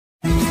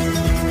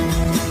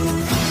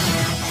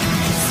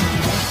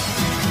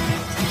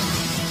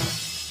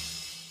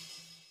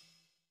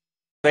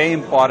Very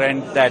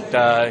important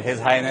that His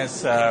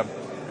Highness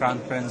Crown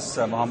Prince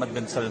Mohammed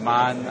bin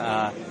Salman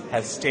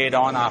has stayed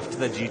on after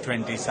the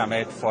G20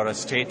 summit for a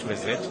state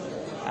visit.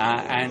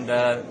 And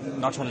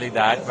not only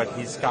that, but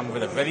he's come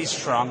with a very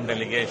strong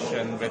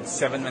delegation with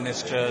 7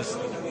 ministers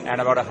and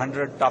about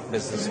 100 top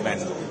businessmen.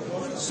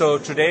 So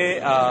today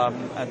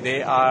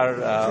they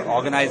are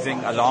organizing,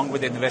 along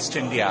with Invest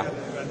India,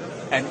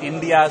 an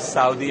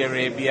India-Saudi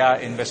Arabia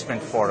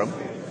investment forum,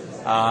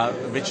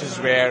 which is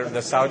where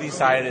the Saudi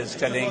side is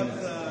telling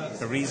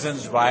the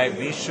reasons why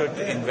we should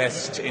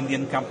invest,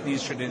 Indian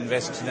companies should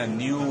invest in a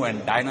new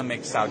and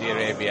dynamic Saudi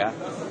Arabia.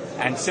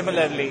 And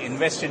similarly,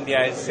 Invest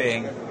India is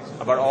saying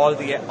about all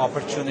the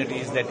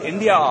opportunities that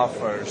India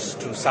offers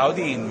to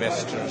Saudi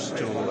investors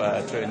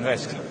to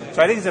invest.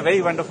 So I think it's a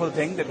very wonderful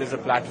thing that there's a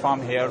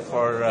platform here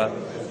for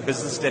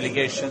business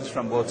delegations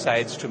from both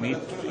sides to meet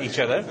each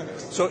other.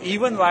 So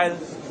even while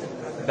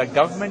the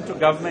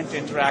government-to-government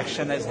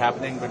interaction is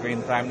happening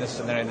between Prime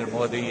Minister Narendra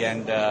Modi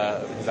and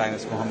His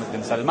Highness Mohammed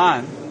bin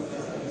Salman,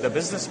 the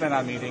businessmen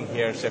are meeting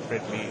here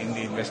separately in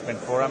the investment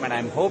forum, and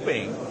I'm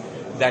hoping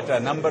that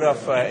a number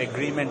of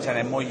agreements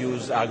and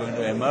MOUs are going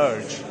to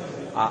emerge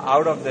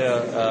out of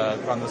the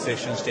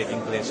conversations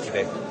taking place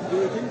today. Do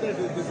you think that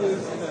this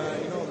is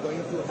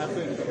going to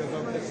happen because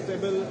of the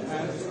stable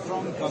and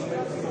strong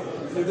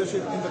government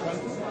leadership in the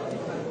country?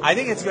 I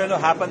think it's going to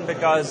happen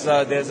because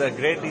there's a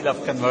great deal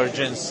of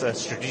convergence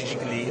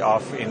strategically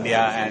of India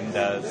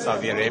and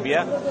Saudi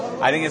Arabia.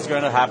 I think it's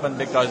going to happen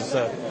because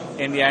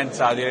India and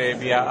Saudi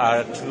Arabia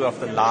are two of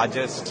the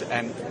largest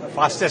and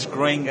fastest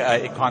growing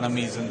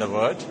economies in the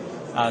world.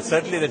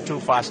 Certainly the two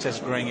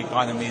fastest growing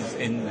economies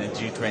in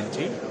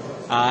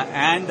G20.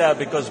 And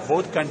because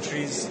both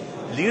countries'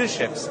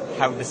 leaderships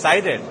have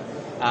decided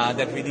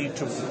that we need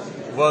to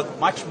work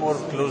much more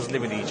closely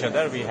with each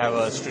other. We have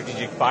a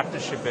strategic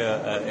partnership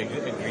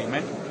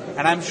agreement,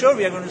 and I'm sure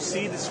we are going to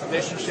see this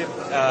relationship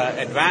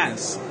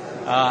advance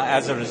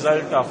as a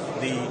result of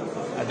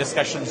the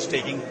discussions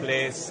taking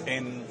place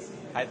in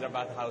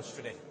Hyderabad House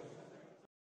today.